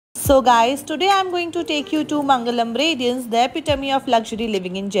So guys, today I am going to take you to Manglam Radiance, the epitome of luxury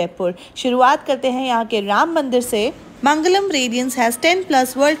living in Jaipur. शुरुआत करते हैं यहाँ के राम मंदिर से. Manglam Radiance has 10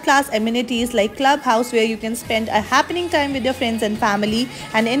 plus world-class amenities like clubhouse where you can spend a happening time with your friends and family,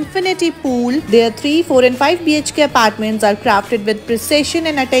 an infinity pool. Their 3, 4 and 5 BHK apartments are crafted with precision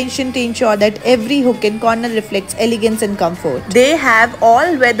and attention to ensure that every hook and corner reflects elegance and comfort. They have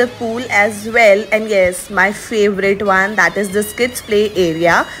all-weather pool as well, and yes, my favorite one, that is the kids play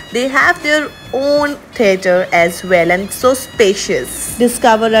area. They have their own theatre as well and so spacious.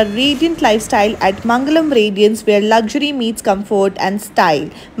 Discover a radiant lifestyle at Manglam Radiance where luxury meets comfort and style.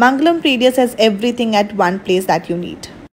 Manglam Radiance has everything at one place that you need.